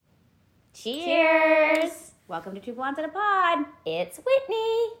Cheers! Welcome to Two Blondes in a Pod. It's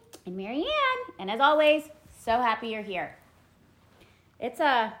Whitney. And Marianne. And as always, so happy you're here. It's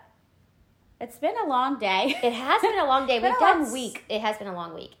been a long day. It has been a long day. We've done week. It has been a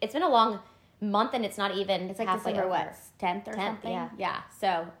long week. It's been a long month, and it's not even. It's like halfway December over. 10th or 10th, something. yeah.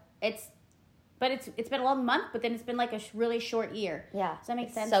 So it's been a long month, but then it's been like a really short year. Yeah. Does that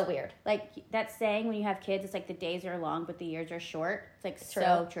make sense? So weird. Like that saying when you have kids, it's like the days are long, but the years are short. It's like True.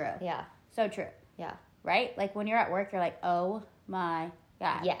 so true. Yeah. So true. Yeah. Right? Like when you're at work, you're like, oh my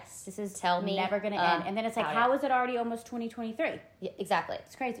God. Yes. This is Tell me never going to end. And then it's like, how is it already almost 2023? Yeah, exactly.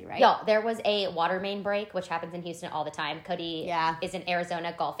 It's crazy, right? Yo, there was a water main break, which happens in Houston all the time. Cody Yeah. is in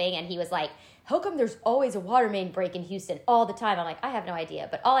Arizona golfing, and he was like, how come there's always a water main break in Houston all the time? I'm like, I have no idea.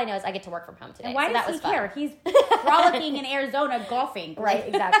 But all I know is I get to work from home today. And why so does that was he fun. care? He's frolicking in Arizona golfing. Right,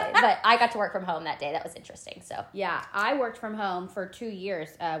 exactly. But I got to work from home that day. That was interesting. So Yeah, I worked from home for 2 years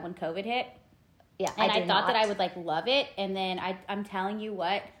when COVID hit. yeah, And I did thought that not. I would like love it. And then I'm telling you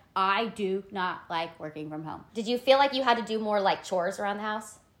what, I do not like working from home. Did you feel like you had to do more like chores around the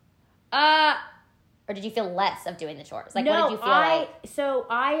house? Or did you feel less of doing the chores? Like, no, what did you feel like? So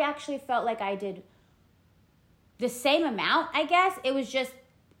I actually felt like I did the same amount, I guess. It was just,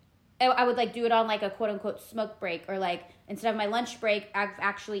 I would like do it on like a quote unquote smoke break, or like instead of my lunch break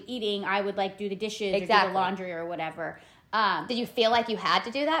actually eating, I would like do the dishes or do Exactly. the laundry or whatever. Did you feel like you had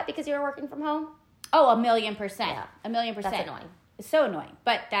to do that because you were working from home? Oh, 1,000,000%. Yeah. 1,000,000%. That's annoying. It's so annoying.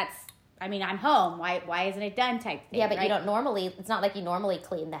 But I'm home. Why isn't it done type thing? Yeah, but right? you don't normally, it's not like you normally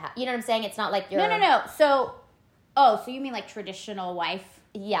clean the house. You know what I'm saying? It's not like you're... No. So you mean like traditional wife?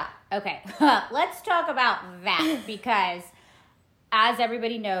 Yeah. Okay. Let's talk about that because as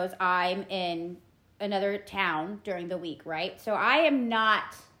everybody knows, I'm in another town during the week, right? So I am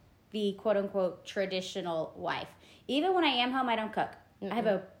not the quote unquote traditional wife. Even when I am home, I don't cook. I have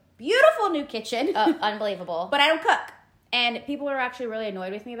a beautiful new kitchen. Unbelievable. But I don't cook. And people are actually really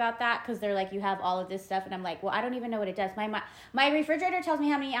annoyed with me about that because they're like, you have all of this stuff. And I'm like, well, I don't even know what it does. My refrigerator tells me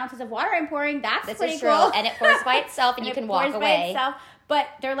how many ounces of water I'm pouring. That's pretty true. cool. And it pours by itself and you can walk away. But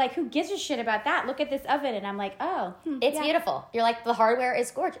they're like, who gives a shit about that? Look at this oven. And I'm like, oh. It's beautiful. You're like, the hardware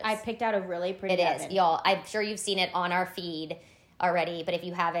is gorgeous. I picked out a really pretty It oven. is. Y'all, I'm sure you've seen it on our feed already. But if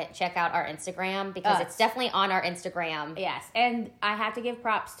you haven't, check out our Instagram because it's definitely on our Instagram. Yes, and I have to give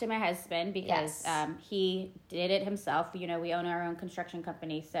props to my husband because Yes. he did it himself. You know, we own our own construction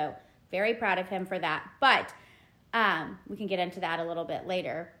company, so very proud of him for that. But we can get into that a little bit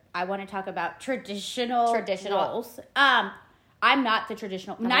later. I want to talk about traditional roles. I'm not the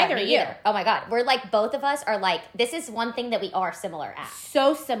traditional. Neither are you. Either. Oh my God, we're like both of us are like. This is one thing that we are similar at.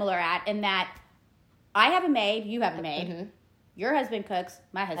 So similar at in that I have a maid, you have a maid. Mm-hmm. Your husband cooks.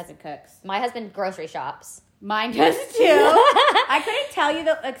 My husband cooks. My husband grocery shops. Mine does too. I couldn't tell you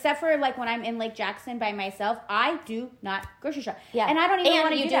though, except for like when I'm in Lake Jackson by myself, I do not grocery shop. Yeah, and I don't even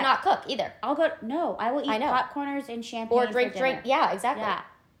want to do that. You do not cook either. I'll go. No, I will eat popcorners and champagne or for drink. dinner. Yeah, exactly. Yeah,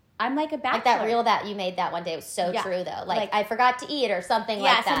 I'm like a bachelor. Like that reel that you made that one day was so true though. Like I forgot to eat or something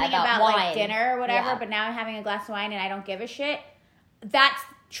like that. Something about wine. like dinner or whatever. Yeah. But now I'm having a glass of wine and I don't give a shit. That's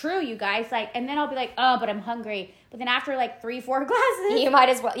true, you guys. Like, and then I'll be like, oh, but I'm hungry. But then after like 3-4 glasses, you might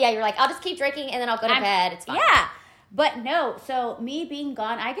as well. Yeah, you're like, I'll just keep drinking and then I'll go to bed. It's fine. Yeah. But no, so me being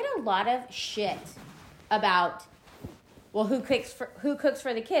gone, I get a lot of shit about, well, who cooks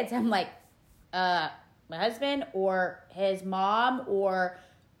for the kids? I'm like, my husband or his mom or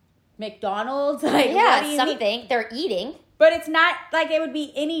McDonald's. Like, yeah, what do you something. mean? They're eating. But it's not like it would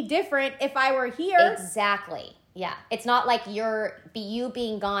be any different if I were here. Exactly. Yeah. It's not like you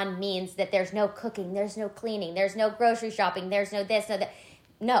being gone means that there's no cooking, there's no cleaning, there's no grocery shopping, there's no this, no that.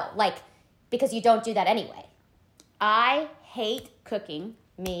 No, like, because you don't do that anyway. I hate cooking.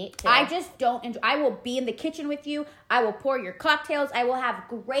 Me too. I just don't enjoy. I will be in the kitchen with you. I will pour your cocktails. I will have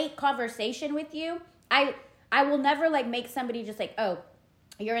great conversation with you. I will never like make somebody just like, oh,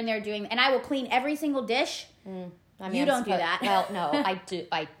 you're in there doing, and I will clean every single dish. You don't do that. Well, no, I do.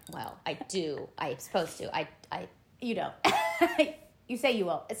 I do. I'm supposed to. You don't. You say you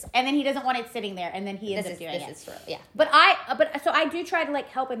will, and then he doesn't want it sitting there, and then he ends up doing it. This is true. Yeah. But so I do try to like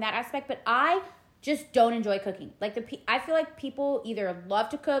help in that aspect, but I just don't enjoy cooking. Like I feel like people either love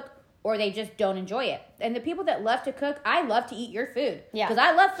to cook or they just don't enjoy it. And the people that love to cook, I love to eat your food. Yeah. Because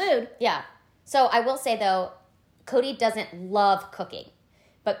I love food. Yeah. So I will say though, Cody doesn't love cooking.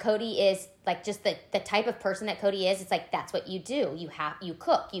 But Cody is like just the type of person that Cody is. It's like that's what you do. You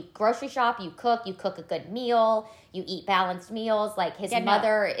cook. You grocery shop. You cook a good meal. You eat balanced meals. Like his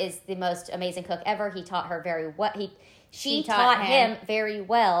mother is the most amazing cook ever. He taught her very well. She taught him very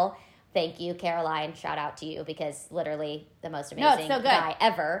well. Thank you, Caroline. Shout out to you because literally the most amazing guy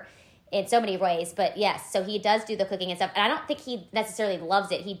ever. in so many ways. But yes, so he does do the cooking and stuff. And I don't think he necessarily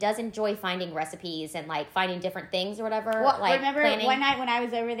loves it. He does enjoy finding recipes and like finding different things or whatever. Well, like remember planning. one night when I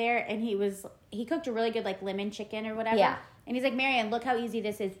was over there and he cooked a really good like lemon chicken or whatever. Yeah. And he's like, Marianne, look how easy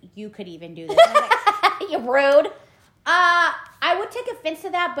this is. You could even do this. And I was like, You're rude. I would take offense to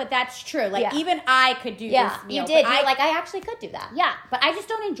that, but that's true. Like, even I could do this meal. You did. You're like, I actually could do that. Yeah, but I just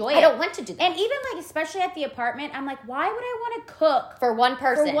don't enjoy it. I don't want to do that. And even, like, especially at the apartment, I'm like, why would I want to cook? For one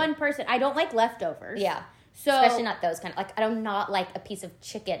person. I don't like leftovers. Yeah. So, especially not those kind of, like, I do not like a piece of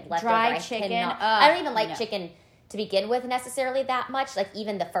chicken left over. Dry chicken. I don't even like chicken to begin with necessarily that much. Like,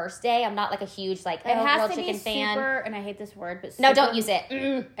 even the first day, I'm not like a huge, like, it has grilled to chicken be fan. super, and I hate this word, but super, no, don't use it.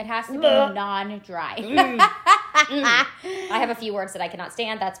 It has to be non-dry. I have a few words that I cannot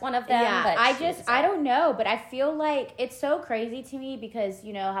stand. That's one of them. Yeah, but I don't know, but I feel like it's so crazy to me because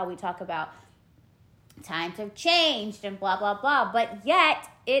you know how we talk about times have changed and blah, blah, blah, but yet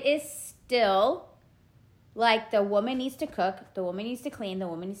it is still like the woman needs to cook, the woman needs to clean, the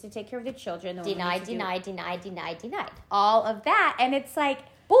woman needs to take care of the children. The denied. All of that. And it's like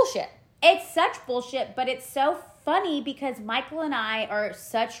bullshit. It's such bullshit, but it's so funny because Michael and I are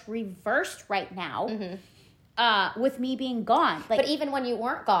such reversed right now. Mm-hmm. With me being gone. Like, but even when you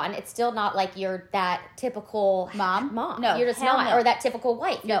weren't gone, it's still not like you're that typical mom. No, you're just not. No. Or that typical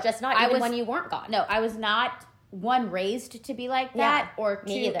wife. You're just not even when you weren't gone. No, I was not, one, raised to be like that. Or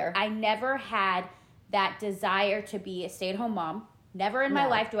two, me either. I never had that desire to be a stay-at-home mom. Never in my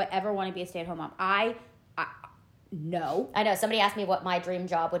life do I ever want to be a stay-at-home mom. No. I know. Somebody asked me what my dream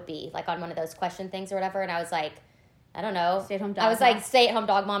job would be, like on one of those question things or whatever, and I was like, I don't know. Stay-at-home dog I was mom. like, stay-at-home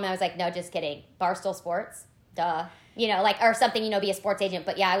dog mom, and I was like, no, just kidding. Barstool Sports. Duh. You know, like, or something, be a sports agent.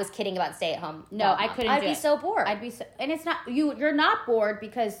 But yeah, I was kidding about stay-at-home. No, I couldn't I'd be so bored. And it's not, you're not bored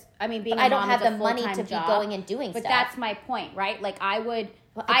because, being but a I don't mom have is the a money full-time to job. be going and doing But stuff. that's my point, right? Like, I would.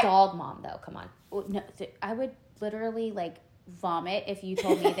 A dog mom, though, come on. No, I would literally, like, vomit if you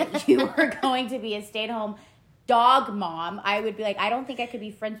told me that you were going to be a stay-at-home dog mom. I would be like, I don't think I could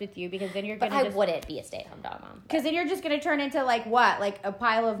be friends with you because then you're going to But I wouldn't be a stay-at-home dog mom. Because then you're just going to turn into, like, what? Like, a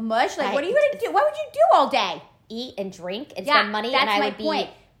pile of mush? Like, what are you going to do? What would you do all day? Eat and drink and spend money, and I would be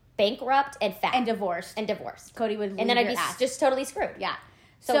bankrupt and fat. And divorced. Cody would leave and then I'd be your ass. just totally screwed. Yeah.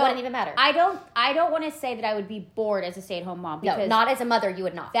 So it wouldn't even matter. I don't want to say that I would be bored as a stay-at-home mom. Because no, not as a mother, you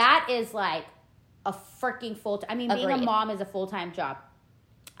would not. That is, like, a freaking full-time... being a mom is a full-time job.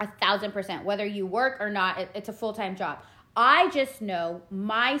 1,000%. Whether you work or not, it's a full-time job. I just know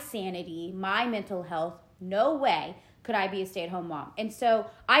my sanity, my mental health, no way could I be a stay-at-home mom. And so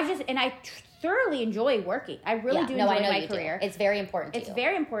I thoroughly enjoy working. I really do enjoy my career. It's very important to you. It's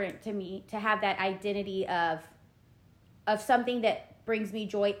very important to me to have that identity of something that brings me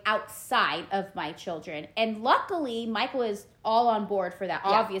joy outside of my children. And luckily, Michael is all on board for that.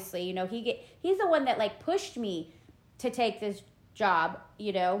 Yeah. Obviously, he's the one that like pushed me to take this job,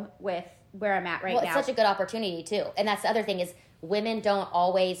 with where I'm at right now. Well, it's such a good opportunity too. And that's the other thing is women don't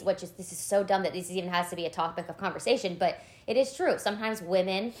always, this is so dumb that this even has to be a topic of conversation, but it is true. Sometimes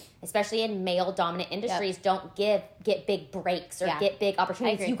women, especially in male-dominant industries, don't get big breaks or get big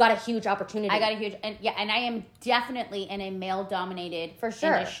opportunities. You got a huge opportunity. I got a huge, and I am definitely in a male-dominated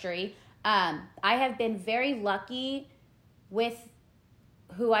industry. I have been very lucky with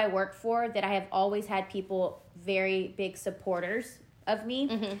who I work for that I have always had people very big supporters of me.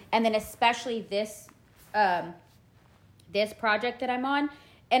 Mm-hmm. And then especially this project that I'm on.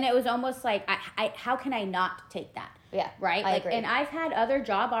 And it was almost like, how can I not take that? Yeah. Right? I agree. And I've had other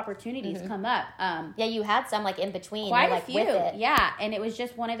job opportunities come up. Yeah, you had some like in between. Quite a few. With it. Yeah. And it was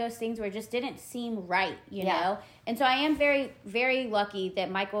just one of those things where it just didn't seem right, you know? And so I am very, very lucky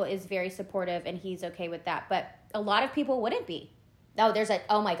that Michael is very supportive and he's okay with that. But a lot of people wouldn't be. No,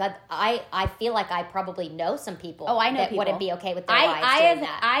 oh my God, I feel like I probably know some people I know that people. wouldn't be okay with their wives doing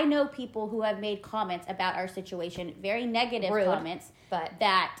that. I know people who have made comments about our situation, very negative comments, but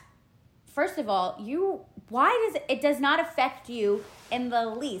that, first of all, it does not affect you in the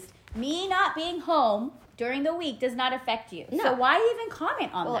least. Me not being home during the week does not affect you. No. So why even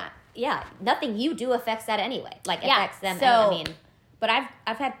comment on that? Yeah, nothing you do affects that anyway. Affects them. So, but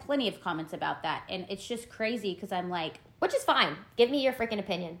I've had plenty of comments about that, and it's just crazy because I'm like, which is fine. Give me your freaking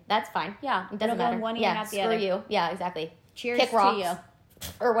opinion. That's fine. Yeah, it doesn't matter. One ear, not the other. Screw you. Yeah, exactly. Cheers Kick rocks, to you,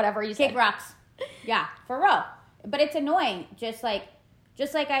 or whatever you say. Kick rocks. Yeah, for real. But it's annoying. Just like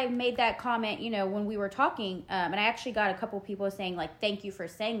I made that comment, when we were talking, and I actually got a couple people saying like, "Thank you for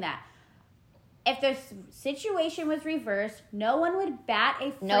saying that." If the situation was reversed, no one would bat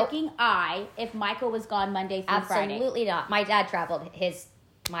a freaking eye if Michael was gone Monday through Friday. Absolutely not. My dad traveled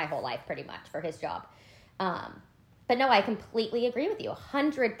my whole life pretty much for his job. But no, I completely agree with you.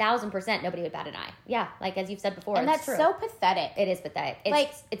 100,000% nobody would bat an eye. Yeah, like as you've said before, And that's true. so pathetic. It is pathetic.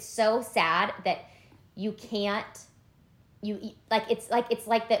 It's so sad that you can't. It's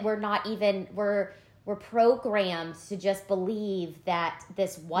like that we're not even we're programmed to just believe that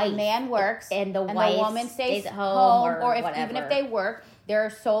this wife, the man works and the woman stays at home or even if they work, they're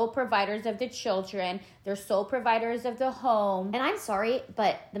sole providers of the children, they're sole providers of the home. And I'm sorry,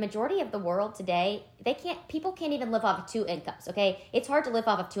 but the majority of the world today, people can't even live off of 2 incomes, okay? It's hard to live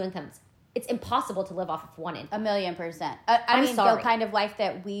off of 2 incomes. It's impossible to live off of 1 income. 1,000,000%. I'm sorry. The kind of life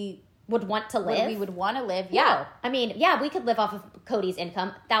that we would want to live. We would want to live, yeah. yeah. I mean, yeah, we could live off of Cody's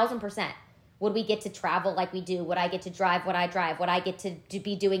income, 1,000%. Would we get to travel like we do? Would I get to drive what I drive? Would I get to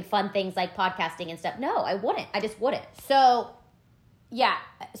be doing fun things like podcasting and stuff? No, I wouldn't. I just wouldn't. So, yeah.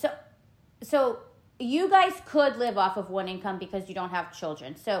 So you guys could live off of 1 income because you don't have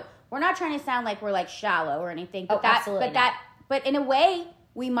children. So we're not trying to sound like we're like shallow or anything. But absolutely not. But in a way,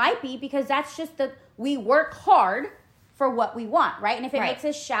 we might be because that's just we work hard for what we want, right? And if it makes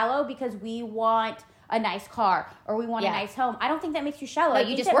us shallow because we want a nice car or we want a nice home, I don't think that makes you shallow. No, I you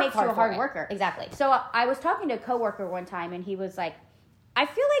think just that work makes hard you a for hard it. worker. Exactly. So I was talking to a coworker one time and he was like, I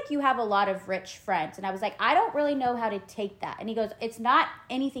feel like you have a lot of rich friends. And I was like, I don't really know how to take that. And he goes, it's not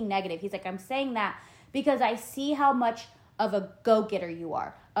anything negative. He's like, I'm saying that because I see how much of a go-getter you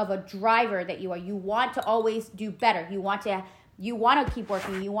are, of a driver that you are. You want to always do better. You want to keep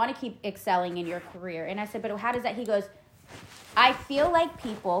working. You want to keep excelling in your career. And I said, but how does that? He goes, I feel like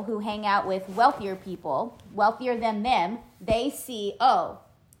people who hang out with wealthier people, wealthier than them, they see, oh,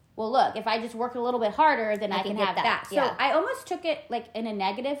 well, look, if I just work a little bit harder, then I can have that. So yeah. I almost took it like in a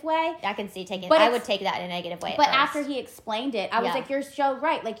negative way. I can see taking. But I would take that in a negative way. But after he explained it, I was Yeah. like, "You're so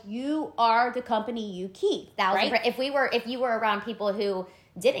right. Like you are the company you keep." Right? If you were around people who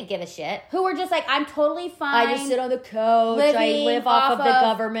didn't give a shit, Who were just like, "I'm totally fine. I just sit on the couch. I living live off of the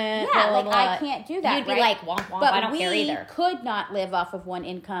government. Yeah, blah, like blah, I blah." can't do that. You'd be right? like, womp womp. But I don't care either. we could not live off of 1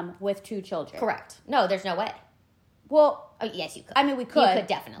 income with 2 children. Correct. No, there's no way. Well, Oh, yes, you could. I mean, we could. You could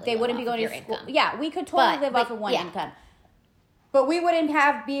definitely. They live wouldn't be off of going to your school. income. Yeah, we could totally But, live off of 1 yeah. income. But we wouldn't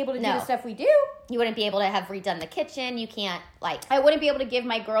be able to do No. the stuff we do. You wouldn't be able to have redone the kitchen. You can't I wouldn't be able to give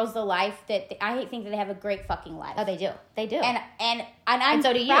my girls the life that I think that they have a great fucking life. Oh, they do. They do. And I'm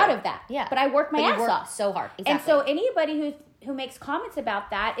so do proud you. of that. Yeah. But I work my But you ass work off so hard. Exactly. And so anybody who makes comments about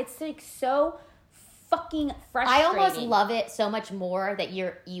that, it's like so fucking frustrating. I almost love it so much more that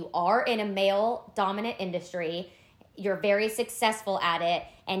you are in a male dominant industry. You're very successful at it,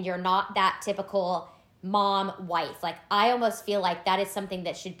 and you're not that typical mom wife. Like I almost feel like that is something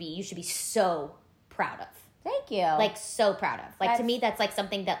that you should be so proud of. Thank you. Like so proud of. Like to me, that's like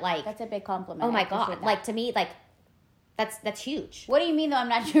something that like. That's a big compliment. Oh my I appreciate god! that. Like to me, like that's huge. What do you mean though? I'm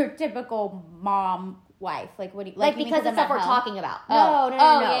not your typical mom wife. Like what do you Like you mean because the I'm stuff at we're home? talking about. Oh.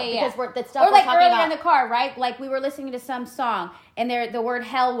 No. Yeah. Because the stuff or like we're talking earlier about. in the car, right? Like we were listening to some song and the word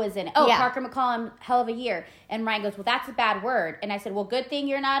hell was in it. Oh, Yeah. Parker McCollum, hell of a year. And Ryan goes, well, that's a bad word. And I said, well, good thing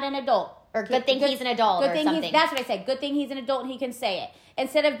you're not an adult. Or good thing he's an adult or something. That's what I said. Good thing he's an adult and he can say it.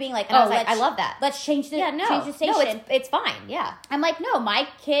 Instead of being like, And I was like, I love that. Let's change the Yeah, no. change the station. No, it's fine. Yeah. I'm like, no, my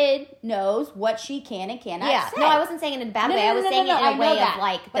kid knows what she can and cannot say. No, I wasn't saying it in a bad No, way. no, I was no, saying no, it in I a know way that. of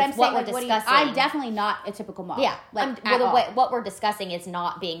like, But that's I'm what saying, we're like, discussing. I'm definitely not a typical mom. Yeah. Like, What we're discussing is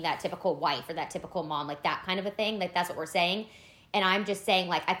not being that typical wife or that typical mom, like that kind of a thing. Like that's what we're saying. And I'm just saying,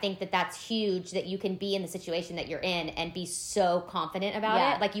 like, I think that that's huge that you can be in the situation that you're in and be so confident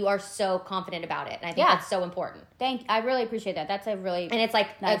about it. Like, you are so confident about it. And I think that's so important. I really appreciate that. That's a really And it's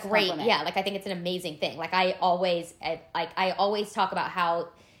like nice a great, compliment. like, I think it's an amazing thing. Like, I always talk about how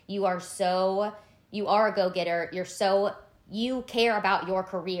you are a go-getter. You care about your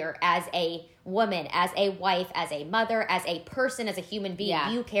career as a woman, as a wife, as a mother, as a person, as a human being. Yeah.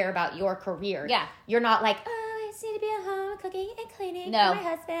 You care about your career. Yeah. You're not like, I just need to be at home cooking and cleaning No. for my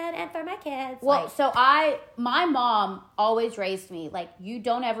husband and for my kids. Well, Like, so my mom always raised me like you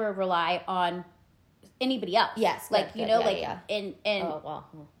don't ever rely on anybody else. Yes, like good, you good, know, yeah, like yeah. and oh, well.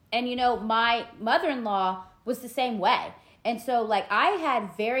 and you know, my mother-in-law was the same way, and so like I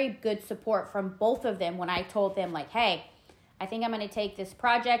had very good support from both of them when I told them like, hey, I think I'm going to take this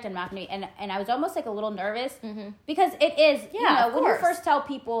project. I'm not going to, and I was almost like a little nervous because it is, you know, of when you course. first tell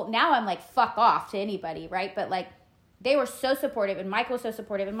people, now I'm like, fuck off to anybody, right? But like, they were so supportive and Michael was so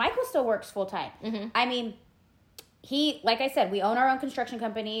supportive and Michael still works full time. I mean, like I said, we own our own construction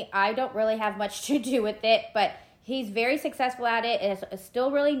company. I don't really have much to do with it, but he's very successful at it. It's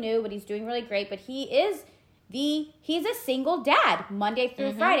still really new, but he's doing really great. But he is he's a single dad Monday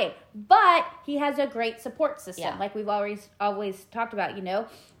through Friday, but he has a great support system, like we've always talked about, you know.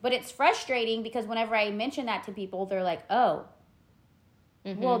 But it's frustrating because whenever I mention that to people, they're like, "Oh,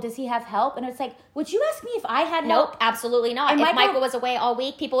 well, does he have help?" And it's like, would you ask me if I had help? Nope, absolutely not. And if Michael was away all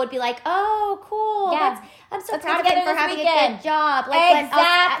week, people would be like, "Oh, cool! Yeah. I'm so proud of him for having a good job." Like,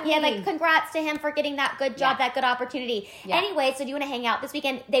 exactly. like congrats to him for getting that good job, that good opportunity. Yeah. Anyway, so do you want to hang out this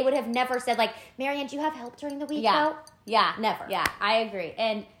weekend? They would have never said like, "Marianne, do you have help during the week?" though? Yeah, never. Yeah, I agree.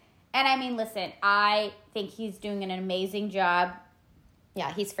 And I mean, listen, I think he's doing an amazing job.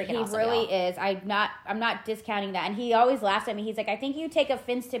 Yeah, he's freaking awesome. He really is. I'm not discounting that. And he always laughs at me. He's like, I think you take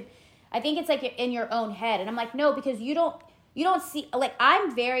offense to, I think it's like in your own head. And I'm like, no, because you don't see, like,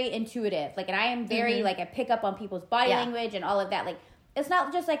 I'm very intuitive. Like, and I am very, like, I pick up on people's body language and all of that. Like, it's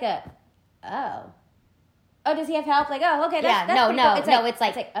not just like oh, does he have help? Like, oh, okay. That's no. cool. It's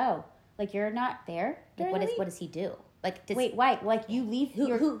like, oh, like you're not there. Like, what does he do? Like, wait, why? Like, you leave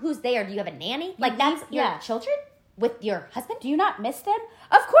who's there? Do you have a nanny? Like, that's your children? With your husband? Do you not miss them?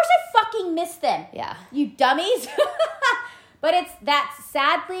 Of course I fucking miss them. Yeah. You dummies. But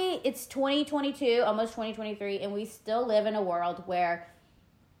sadly, it's 2022, almost 2023, and we still live in a world where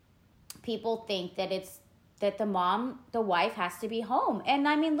people think that the wife has to be home. And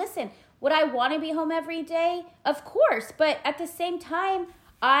I mean, listen, would I want to be home every day? Of course. But at the same time,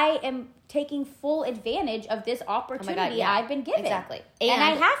 I am taking full advantage of this opportunity I've been given. Exactly. And I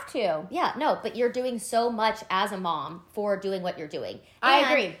have to. Yeah, no, but you're doing so much as a mom for doing what you're doing. I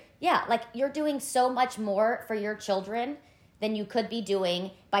agree. Yeah, like you're doing so much more for your children than you could be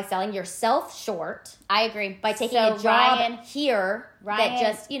doing by selling yourself short. I agree. By taking a job here that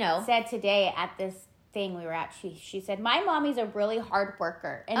just, said today at this thing we were at, she said, my mommy's a really hard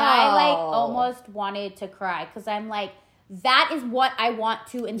worker. And I like almost wanted to cry because I'm like, that is what I want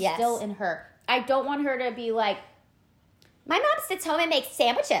to instill in her. I don't want her to be like, my mom sits home and makes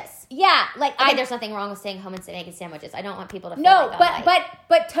sandwiches. Yeah, like there's nothing wrong with staying home and making sandwiches. I don't want people to feel like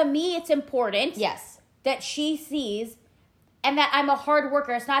but to me it's important. Yes, that she sees and that I'm a hard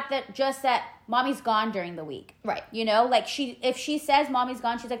worker. It's not that just that mommy's gone during the week. Right. You know, like if she says mommy's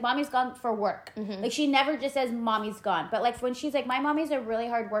gone, she's like, mommy's gone for work. Mm-hmm. Like she never just says mommy's gone. But like when she's like, my mommy's a really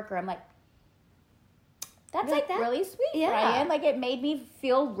hard worker, I'm like, that's like really sweet, Ryan. Like it made me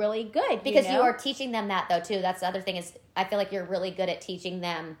feel really good. Because you are teaching them that though too. That's the other thing is I feel like you're really good at teaching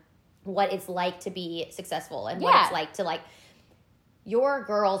them what it's like to be successful and what it's like to your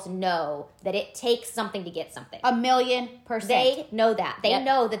girls know that it takes something to get something. 1,000,000%. They know that. They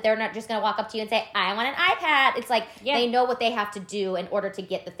know that they're not just going to walk up to you and say, I want an iPad. It's like they know what they have to do in order to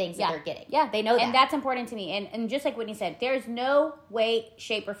get the things that they're getting. Yeah. They know that. And that's important to me. And just like Whitney said, there's no way,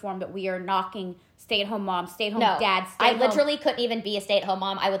 shape, or form that we are knocking stay-at-home moms, stay-at-home dads. I literally couldn't even be a stay-at-home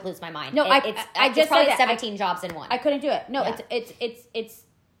mom. I would lose my mind. No, I just probably said 17 jobs in one. I couldn't do it. No,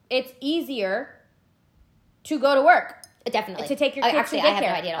 it's easier to go to work. Definitely. To take your kids to daycare. I have no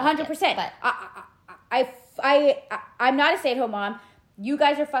idea. 100%. But I'm not a stay-at-home mom. You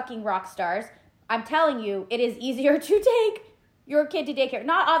guys are fucking rock stars. I'm telling you, it is easier to take your kid to daycare.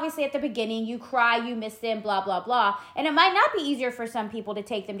 Not obviously at the beginning. You cry, you miss them, blah, blah, blah. And it might not be easier for some people to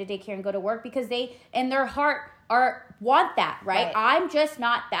take them to daycare and go to work because they, in their heart, want that, right? I'm just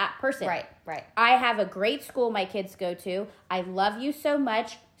not that person. Right. I have a great school my kids go to. I love you so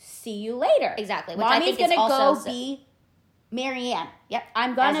much. See you later. Exactly. Which Mommy's going to go be Marianne. Yep.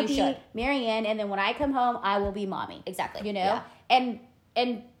 I'm going to be Marianne, and then when I come home, I will be mommy. Exactly. You know? Yeah.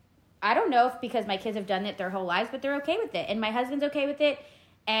 And I don't know if because my kids have done it their whole lives, but they're okay with it. And my husband's okay with it.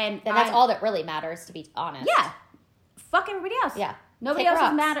 And that's all that really matters, to be honest. Yeah. Fuck everybody else. Yeah. Nobody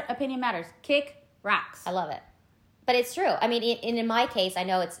else's opinion matters. Kick rocks. I love it. But it's true. I mean, in my case, I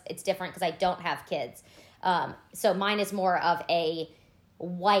know it's different because I don't have kids. So mine is more of a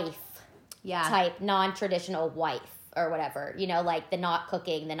wife type, non-traditional wife. Or whatever, like the not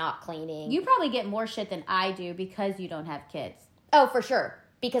cooking, the not cleaning. You probably get more shit than I do because you don't have kids. Oh, for sure.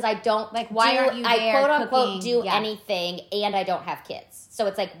 Because I don't why aren't you there I quote unquote cooking? Do anything and I don't have kids. So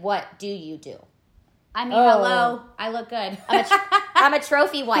it's like, what do you do? I mean, hello, I look good. I'm a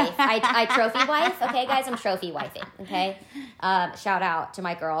trophy wife. I trophy wife. Okay, guys, I'm trophy wifing. Okay. Shout out to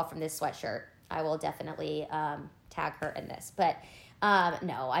my girl from this sweatshirt. I will definitely tag her in this. But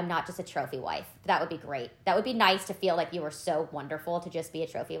no, I'm not just a trophy wife. That would be great. That would be nice to feel like you were so wonderful to just be a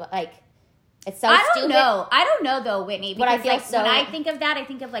trophy wife. Like, it's so stupid. I don't know though, Whitney. Because but I feel when I think of that, I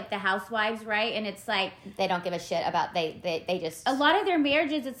think of like the housewives, right? And it's like they don't give a shit about they just a lot of their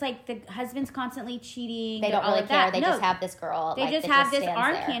marriages. It's like the husband's constantly cheating. They don't really care. They just have this girl. They just have this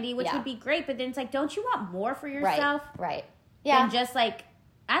arm candy, which would be great. But then it's like, don't you want more for yourself? Right. Yeah. Than just like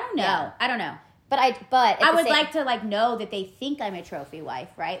I don't know. Yeah. I don't know. But I would like to like know that they think I'm a trophy wife,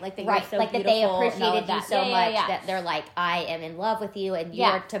 right? Like that you're so like that beautiful they appreciated you so much yeah. that they're like, I am in love with you, and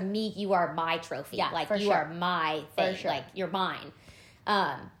you're to me, you are my trophy. Yeah, like for you sure. are my thing. For sure. Like you're mine.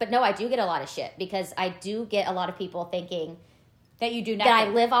 But no, I do get a lot of shit because I do get a lot of people thinking that you do nothing. That I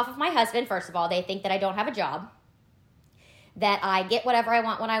live off of my husband. First of all, they think that I don't have a job. That I get whatever I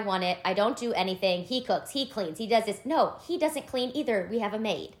want when I want it. I don't do anything. He cooks. He cleans. He does this. No, he doesn't clean either. We have a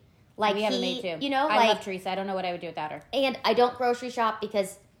maid. Like we have a maid too. You know, I love Teresa. I don't know what I would do without her. And I don't grocery shop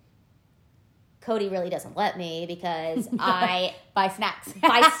because Cody really doesn't let me because I buy snacks.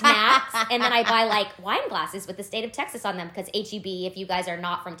 And then I buy like wine glasses with the state of Texas on them because H-E-B, if you guys are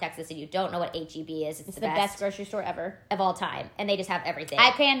not from Texas and you don't know what H-E-B is, it's the best grocery store ever. Of all time. And they just have everything. I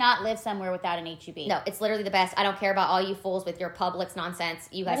cannot live somewhere without an H-E-B. No, it's literally the best. I don't care about all you fools with your Publix nonsense.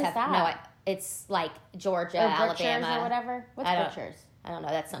 You guys have that? no. It's like Georgia, Alabama, or whatever. What's Berkshire's? I don't know.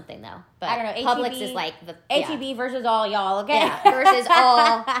 That's something though. But I don't know. Publix is like the H-E-B versus all y'all. Okay. Yeah, versus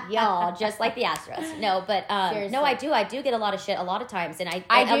all y'all, just like the Astros. No, but no, I do get a lot of shit a lot of times, and I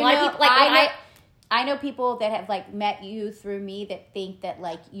know people that have like met you through me that think that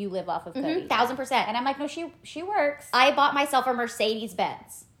like you live off of Cody. 1,000%. And I'm like, no, she works. I bought myself a Mercedes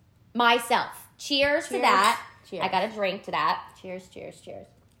Benz myself. Cheers to that. Cheers. I got a drink to that. Cheers.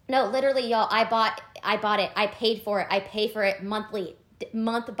 No, literally, y'all. I bought it. I paid for it. I pay for it monthly,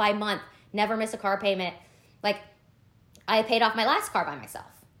 month by month. Never miss a car payment. Like I paid off my last car by myself.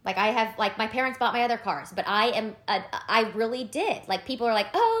 Like I have, like my parents bought my other cars, but I really did. Like people are like,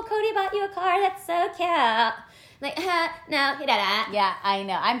 "Oh, Cody bought you a car. That's so cute." Like, no, he didn't. Yeah, I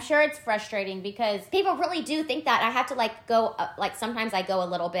know. I'm sure it's frustrating because people really do think that. I have to like go, like sometimes I go a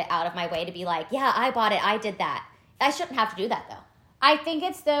little bit out of my way to be like, yeah, I bought it. I did that. I shouldn't have to do that though. I think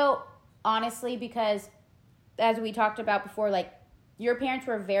it's though, honestly, because as we talked about before, like your parents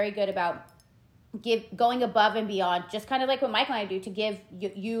were very good about going above and beyond, just kind of like what Michael and I do to give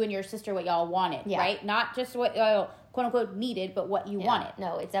you and your sister what y'all wanted, right? Not just what quote unquote needed, but what you wanted.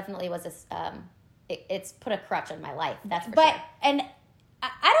 No, it definitely was it's put a crutch in my life. That's for sure. And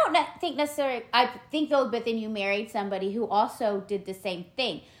I don't think necessarily. I think though, but then you married somebody who also did the same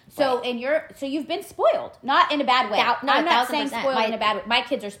thing. So right. You've been spoiled, not in a bad way. I'm not saying spoiled in a bad way. My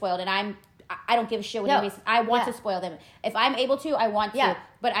kids are spoiled, and I don't give a shit what anybody says. I want to spoil them. If I'm able to, I want to.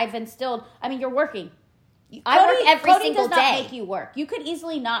 But I've instilled. I mean, you're working. I work every Cody single does not day. Make you work. You could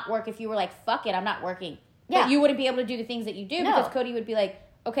easily not work if you were like, fuck it, I'm not working. Yeah. But you wouldn't be able to do the things that you do because Cody would be like,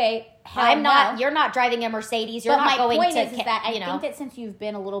 okay, you're not driving a Mercedes. You're not going to. My point is that I think that since you've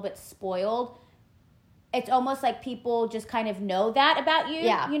been a little bit spoiled, it's almost like people just kind of know that about you.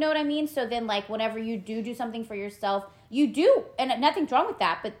 Yeah. You know what I mean? So then, like, whenever you do something for yourself, you do, and nothing's wrong with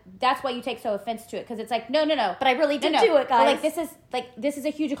that. But that's why you take so offense to it because it's like, no. But I really did do it, guys. But this is a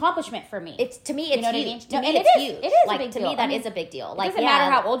huge accomplishment for me. It's to me, it's huge. I mean? To me, it's huge. It is like, a big deal. To me, that is a big deal. It doesn't matter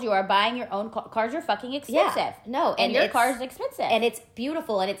how old you are. Buying your own cars are fucking expensive. Yeah. No, and your car is expensive, and it's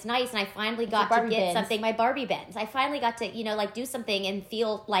beautiful and it's nice. And I finally got to get something. My Barbie Benz. I finally got to like do something and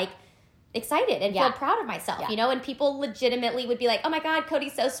feel like excited and feel proud of myself, and people legitimately would be like, oh my God,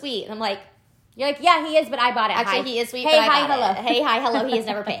 Cody's so sweet. And I'm like, you're like, yeah, he is, but I bought it. Actually, he is sweet, hey, but I hi, bought hello. it. Hey, hi, hello, he has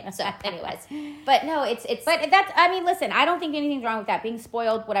never paid. So anyways, but no, it's. But that's, I mean, listen, I don't think anything's wrong with that. Being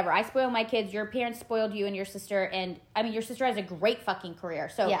spoiled, whatever. I spoil my kids. Your parents spoiled you and your sister. And I mean, your sister has a great fucking career.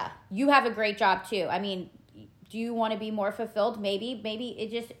 So you have a great job too. I mean, do you want to be more fulfilled? Maybe it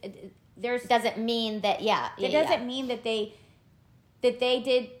just, doesn't mean that, it doesn't mean that they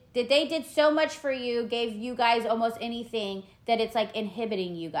did so much for you, gave you guys almost anything that it's like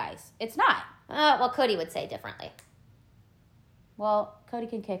inhibiting you guys. It's not. Well, Cody would say differently. Well, Cody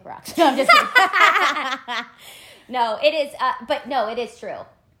can kick rocks. No, I'm just kidding. No, it is. But no, it is true.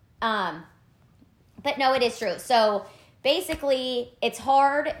 But no, it is true. So basically, it's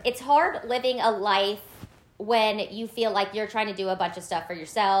hard. It's hard living a life when you feel like you're trying to do a bunch of stuff for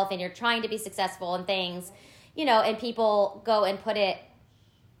yourself and you're trying to be successful and things, and people go and put it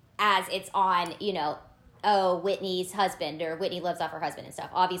as it's on, oh, Whitney's husband or Whitney lives off her husband and stuff.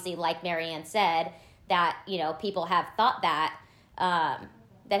 Obviously, like Marianne said, that, people have thought that,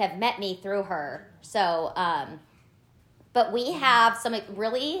 that have met me through her. So, but we have some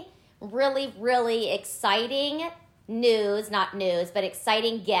really, really, really exciting but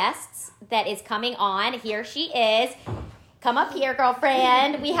exciting guests that is coming on. Here she is. Come up here,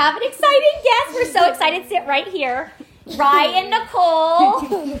 girlfriend. We have an exciting guest. We're so excited to sit right here. Ryan Nicole.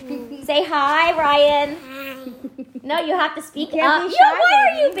 Say hi, Ryan. No, you have to speak up. Be shy, why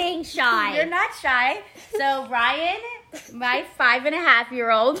are you being shy? You're not shy. So Ryan my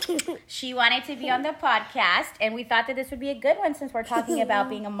 5.5-year-old. She wanted to be on the podcast, and we thought that this would be a good one since we're talking about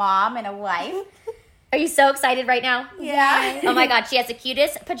being a mom and a wife. Are you so excited right now? Yeah. Oh my God, she has the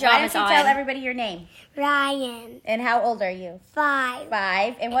cutest Why pajamas don't on. you tell everybody your name? Ryan. And how old are you? 5.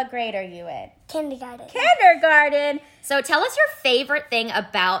 5. And what grade are you in? Kindergarten. Kindergarten. So tell us your favorite thing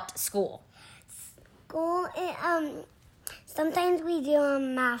about school. School. Sometimes we do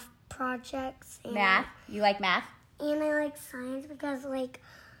math projects. And, Math. You like math? And I like science because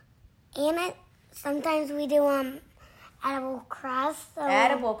sometimes we do edible crafts. So,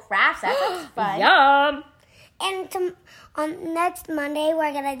 Edible crafts. That sounds fun. Yum. And on next Monday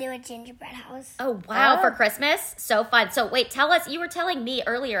we're gonna do a gingerbread house. Oh, wow, Oh. for Christmas? So fun. So wait, tell us, you were telling me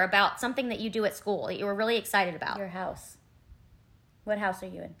earlier about something that you do at school that you were really excited about. Your house. What house are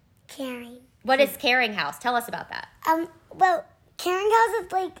you in? Caring. What is Caring House? Tell us about that. Well, caring house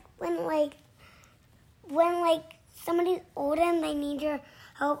is when somebody's older and they need your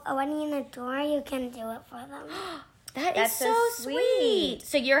help opening the door, you can do it for them. That That's is so so sweet. sweet.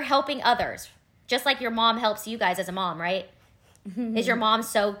 So you're helping others, just like your mom helps you guys as a mom, right? Is your mom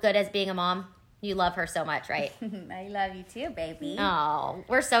so good as being a mom? You love her so much, right? I love you too, baby. Oh,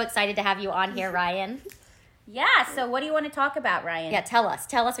 we're so excited to have you on here, Ryan. Yeah, so what do you want to talk about, Ryan? Yeah, tell us.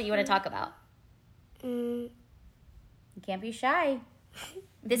 Tell us what you want to talk about. Mm, You can't be shy.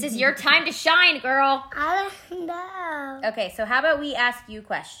 This is your time to shine, girl. I don't know. Okay, so how about we ask you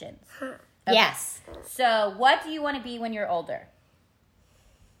questions? Okay. Yes. So, what do you want to be when you're older?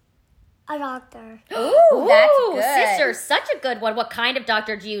 A doctor. Ooh, that's good. Sister, such a good one. What kind of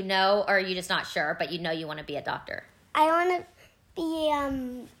doctor do you know, or are you just not sure, but you know you want to be a doctor? I want to be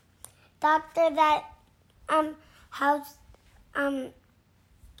a doctor that helps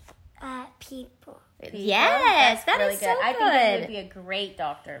people. Yes, that is really so good. good. I think that you would be a great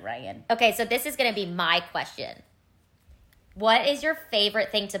doctor, Ryan. Okay, so this is going to be my question. What is your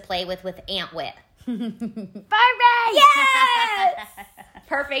favorite thing to play with Aunt Whit? Barbie! Yes!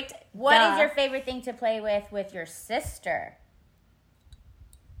 Perfect. What is Duh. your favorite thing to play with your sister?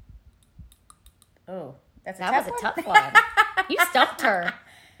 Oh, that's a That tough was a one. tough one. You stumped her.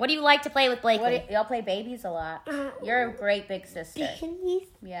 What do you like to play with Blakely? Y'all play babies a lot. You're a great big sister.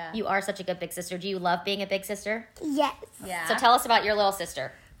 Yeah. You are such a good big sister. Do you love being a big sister? Yes. Yeah. So tell us about your little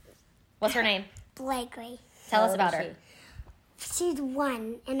sister. What's her name? Blakely. Tell How us old about is her. She's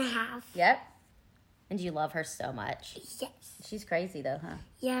 1.5. Yep. And do you love her so much? Yes. She's crazy though, huh?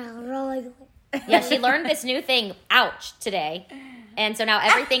 Yeah, really good. Yeah, she learned this new thing, ouch, today. And so now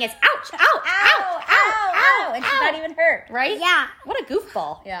everything is ouch, ouch, ouch, ouch, And she's not even hurt. right? Yeah. What a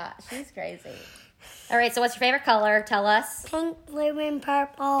goofball. Yeah, she's crazy. All right, so what's your favorite color? Tell us. Pink, blue, and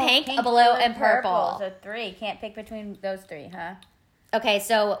purple. Pink, blue, and purple. So 3. Can't pick between those 3, huh? Okay,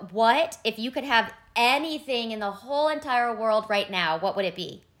 so what, if you could have anything in the whole entire world right now, what would it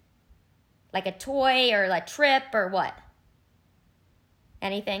be? Like a toy or a trip or what?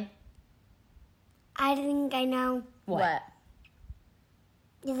 Anything? I think I know. What?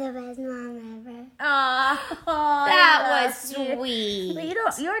 You're the best mom ever. Oh, That was sweet.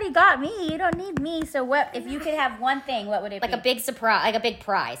 But you already got me. You don't need me. So what? If you could have one thing, what would it Like be? a big surprise, like a big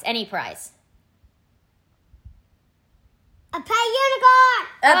prize, any prize. A pet unicorn!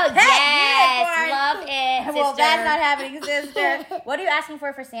 A pet yes, unicorn. love it, sister. Well, that's not happening, sister. What are you asking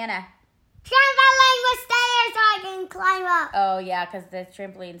for Santa? Trampoline with stairs so I can climb up. Oh yeah, because the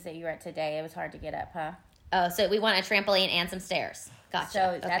trampolines that you were at today, it was hard to get up, huh? Oh, so we want a trampoline and some stairs. Gotcha.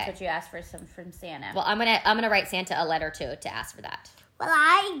 So that's Okay. what you asked for from Santa. Well, I'm gonna write Santa a letter too to ask for that. Well,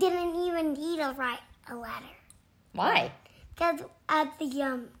 I didn't even need to write a letter. Why? Because at the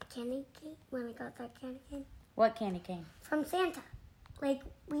candy cane, when I got that candy cane What candy cane? from Santa. Like,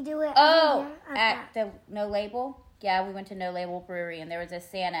 we do it Oh, every year at the No Label? Yeah, we went to No Label Brewery, and there was a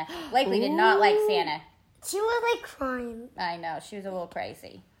Santa. Blakely did not like Santa. She was like crying. I know, she was a little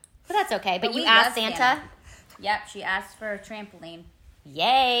crazy. Well, that's okay. But we you asked love Santa? Yep, she asked for a trampoline.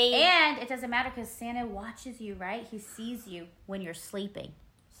 Yay. And it doesn't matter because Santa watches you, right? He sees you when you're sleeping.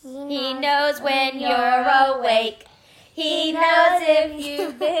 He knows when you're awake. He knows if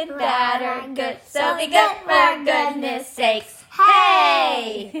you've been bad or good. So be good for goodness sakes.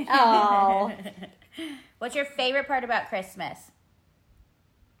 Hey! Oh. What's your favorite part about Christmas?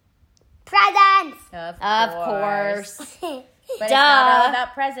 Presents! Of course. But it's Duh. not all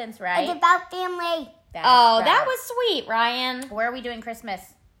about presents, right? It's about family. That's Oh, right. that was sweet, Ryan. Where are we doing Christmas?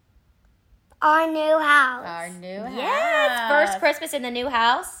 Our new house. Our new house. Yes. First Christmas in the new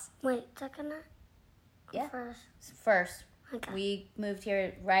house. Wait, second? Yeah. First. First. Okay. We moved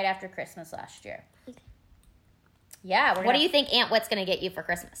here right after Christmas last year. Yeah. What do you think Aunt Whit's going to get you for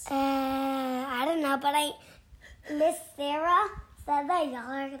Christmas? I don't know, but Miss Sarah said that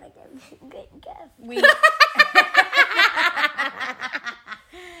y'all are going to give me a good gift.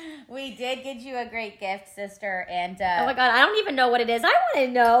 We did get you a great gift, sister, and Oh my God, I don't even know what it is. I want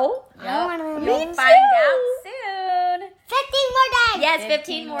to know. I want to you'll know. find out soon. 15 more days. Yes,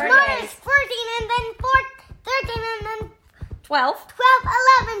 15 more Tomorrow days. is 14 and then 13 and then 12. 12,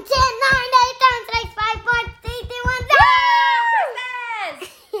 11, 10, 9, 8, 7, 6, 5, 4, 3, 2, 1,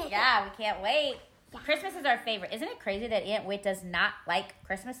 0. Yeah, we can't wait. Christmas is our favorite. Isn't it crazy that Aunt Whit does not like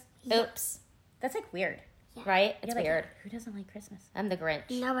Christmas? Oops. That's like weird. Right? It's You're like, weird. Who doesn't like Christmas? I'm the Grinch.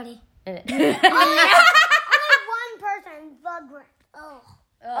 Nobody. oh. Only one person, the Grinch. Oh.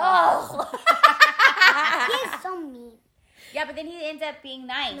 He's so mean. Yeah, but then he ends up being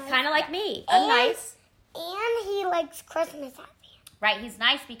nice. Kind of like me. I'm nice. And he likes Christmas happy. Right, he's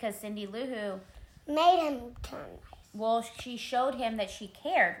nice because Cindy Lou Who, Made him turn nice. well, she showed him that she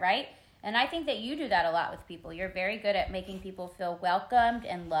cared, right? And I think that you do that a lot with people. You're very good at making people feel welcomed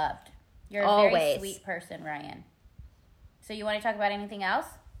and loved. You're a very Always. sweet person, Ryan. So you want to talk about anything else?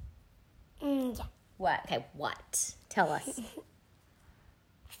 Yeah. What? Okay, what? Tell us.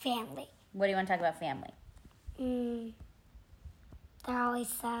 Family. What do you want to talk about family? They're always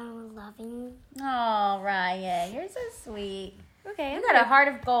so loving. Oh, Ryan, you're so sweet. Okay, You got a heart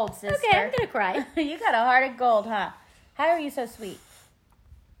of gold, sister. Okay, I'm going to cry. You got a heart of gold, huh? How are you so sweet?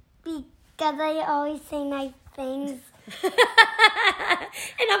 Because I always say nice things.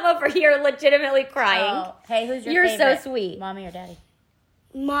 And I'm over here legitimately crying. Oh, hey, who's your You're favorite? so sweet. Mommy or daddy?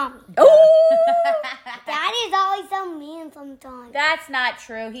 Mommy. Oh! Daddy's always so mean sometimes. That's not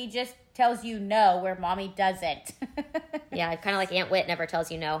true. He just tells you no where mommy doesn't. Yeah, kind of like Aunt Whit never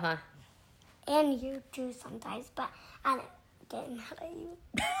tells you no, huh? And you too sometimes, but I didn't mad at you.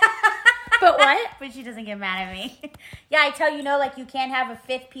 But what? But she doesn't get mad at me. Yeah, I tell you no, like you can't have a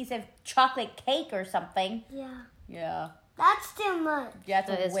fifth piece of chocolate cake or something. Yeah. Yeah. That's too much. That's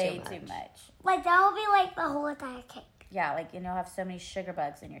That is way too too much. Like, that will be like the whole entire cake. Yeah, like you'll have so many sugar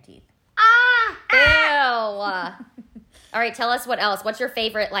bugs in your teeth. Ah! Ew. All right, tell us what else. What's your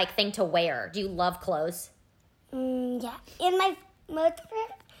favorite like thing to wear? Do you love clothes? Yeah. And my most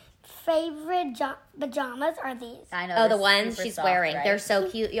favorite pajamas are these. I know. Oh, the they're ones super she's soft, wearing. right? They're so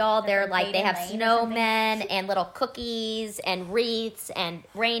cute, y'all. They're from like, they Jade have and Lane or something? snowmen and little cookies and wreaths and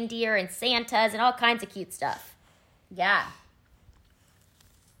reindeer and Santas and all kinds of cute stuff. Yeah.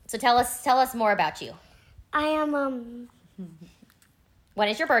 So tell us more about you. I am, When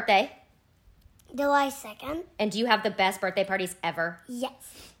is your birthday? July 2nd. And do you have the best birthday parties ever? Yes.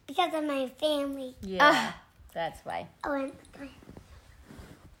 Because of my family. Yeah. That's why. Oh, and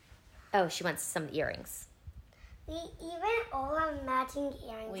Oh, she wants some earrings. we even all have matching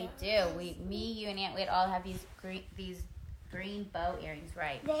earrings. We do. Me, you, and Aunt Whit all have these green bow earrings,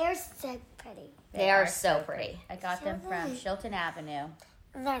 right? They're so pretty. They are so pretty. I got them from Shilton Avenue.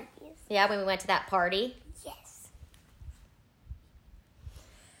 They're these. Yeah, when we went to that party. Yes.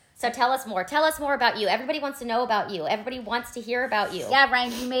 So tell us more. Tell us more about you. Everybody wants to know about you. Everybody wants to hear about you. Yeah,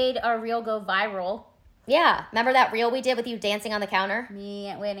 Ryan, you made our reel go viral. Yeah. Remember that reel we did with you dancing on the counter? Me,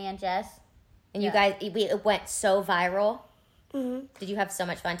 Aunt Whit, and Aunt Jess. And Yeah. you guys, it went so viral. Mm-hmm. Did you have so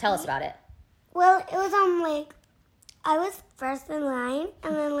much fun? Tell us about it. Well, it was like, I was first in line,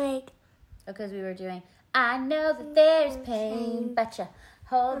 and then like, Because we were doing, I know that there's pain, but you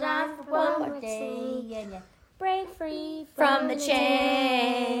hold on for one more day, and you break free From the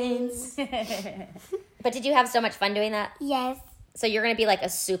chains. But did you have so much fun doing that? yes. So you're going to be like a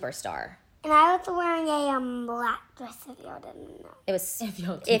superstar. And I was wearing a black dress, if y'all didn't know. It was If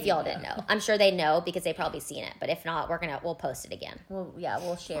y'all if y'all didn't know. I'm sure they know because they've probably seen it. But if not, we'll post it again. Well, yeah,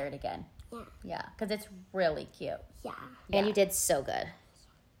 we'll share it again. Yeah. Yeah, because it's really cute. Yeah. And you did so good.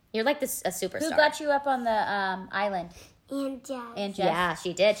 You're like a superstar. Who got you up on the island? And Aunt Jess? Yeah,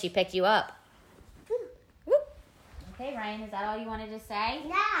 she did. She picked you up. Okay, Ryan, is that all you wanted to say?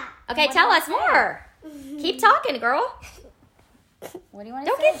 yeah. Okay, tell us more. Keep talking, girl. What do you want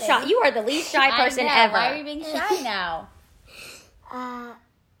to Don't say? get shy. You are the least shy person I know. ever. Why are you being shy now?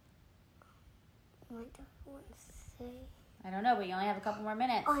 What do I want to say? I don't know, but you only have a couple more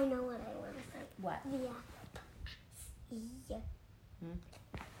minutes. Oh, I know what I want to say. What? Yeah. My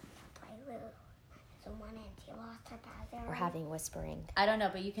little someone and she lost her pass. We're having whispering. I don't know,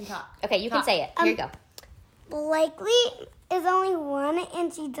 but you can talk. Okay, you can say it. Here you go. Blakely is only one,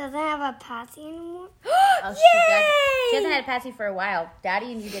 and she doesn't have a passy anymore. Oh, she hasn't had a Patsy for a while.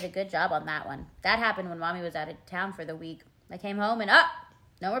 Daddy and you did a good job on that one. That happened when Mommy was out of town for the week. I came home and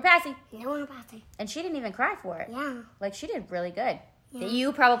no more Patsy. No one passy. And she didn't even cry for it. Yeah. Like, she did really good.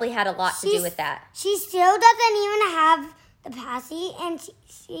 You probably had a lot to do with that. She still doesn't even have the passy, and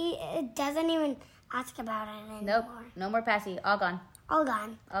she doesn't even ask about it anymore. Nope. No more passy. All gone. All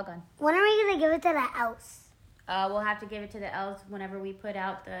gone. All gone. When are we going to give it to the elves? We'll have to give it to the elves whenever we put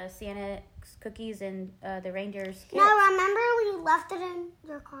out the Santa cookies and the reindeers. No, remember we left it in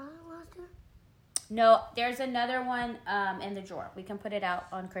your car last year? No, there's another one in the drawer. We can put it out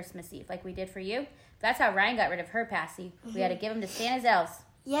on Christmas Eve like we did for you. That's how Ryan got rid of her passy. We had to give him to Santa's elves.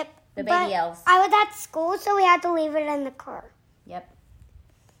 Yep. The baby elves. I was at school, so we had to leave it in the car. Yep.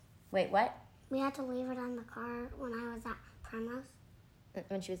 Wait, what? We had to leave it in the car when I was at Primrose.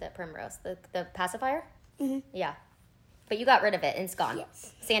 When she was at Primrose. The pacifier? Mm-hmm. Yeah. But you got rid of it and it's gone.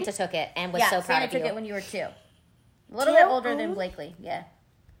 Yes. Santa took it and was Yeah, so proud Santa of took you. it when you were 2. A little 2? bit older than Blakely. Yeah.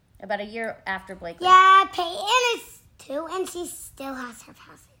 About a year after Blakely. Yeah, Peyton is 2, and she still has her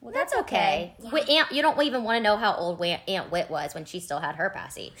passy. Well, That's okay. Yeah. You don't even want to know how old Aunt Whit was when she still had her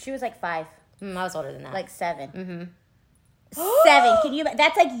passy. She was like 5. I was older than that. Like 7. Mm-hmm. 7. Can you?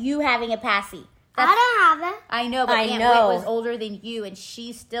 That's like you having a passy. I don't have it. I know, but I Aunt know. Whit was older than you, and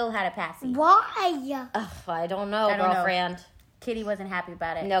she still had a passy. Why? Ugh, I don't know, I don't know. girlfriend. Kitty wasn't happy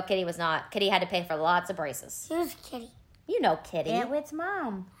about it. No, Kitty was not. Kitty had to pay for lots of braces. Who's Kitty? You know Kitty. Aunt Whit's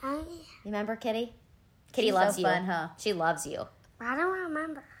mom. Oh, yeah. You remember Kitty? Kitty She's loves so you. fun, huh? She loves you. I don't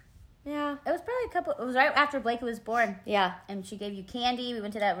remember. Yeah. It was probably it was right after Blakely was born, Yeah. and she gave you candy. We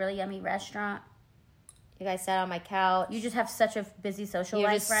went to that really yummy restaurant. You guys sat on my couch. You just have such a busy social You're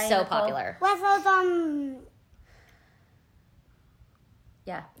life, just right? so Nicole? popular. With those,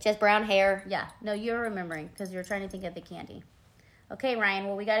 Yeah, She has brown hair. yeah. No, you're remembering because you're trying to think of the candy. Okay, Ryan.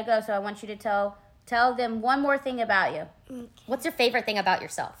 Well, we got to go, so I want you to tell them one more thing about you. okay. What's your favorite thing about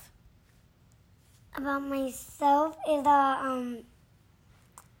yourself? About myself is I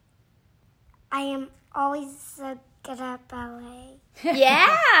am always so good at ballet. Yeah.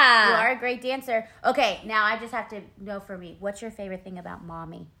 You are a great dancer. Okay, now I just have to know for me. What's your favorite thing about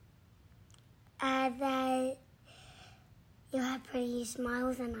mommy? That you have pretty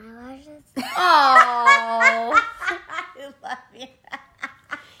smiles and eyelashes. Oh, I love you.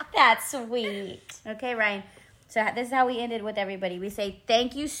 that's sweet. Okay, Ryan. So this is how we ended with everybody. We say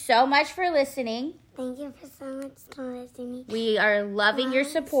thank you so much for listening. Thank you for so much for listening. We are loving your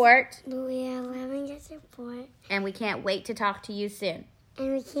support, We are loving your support, and we can't wait to talk to you soon.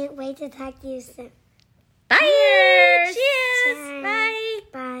 and we can't wait to talk to you soon. Bye.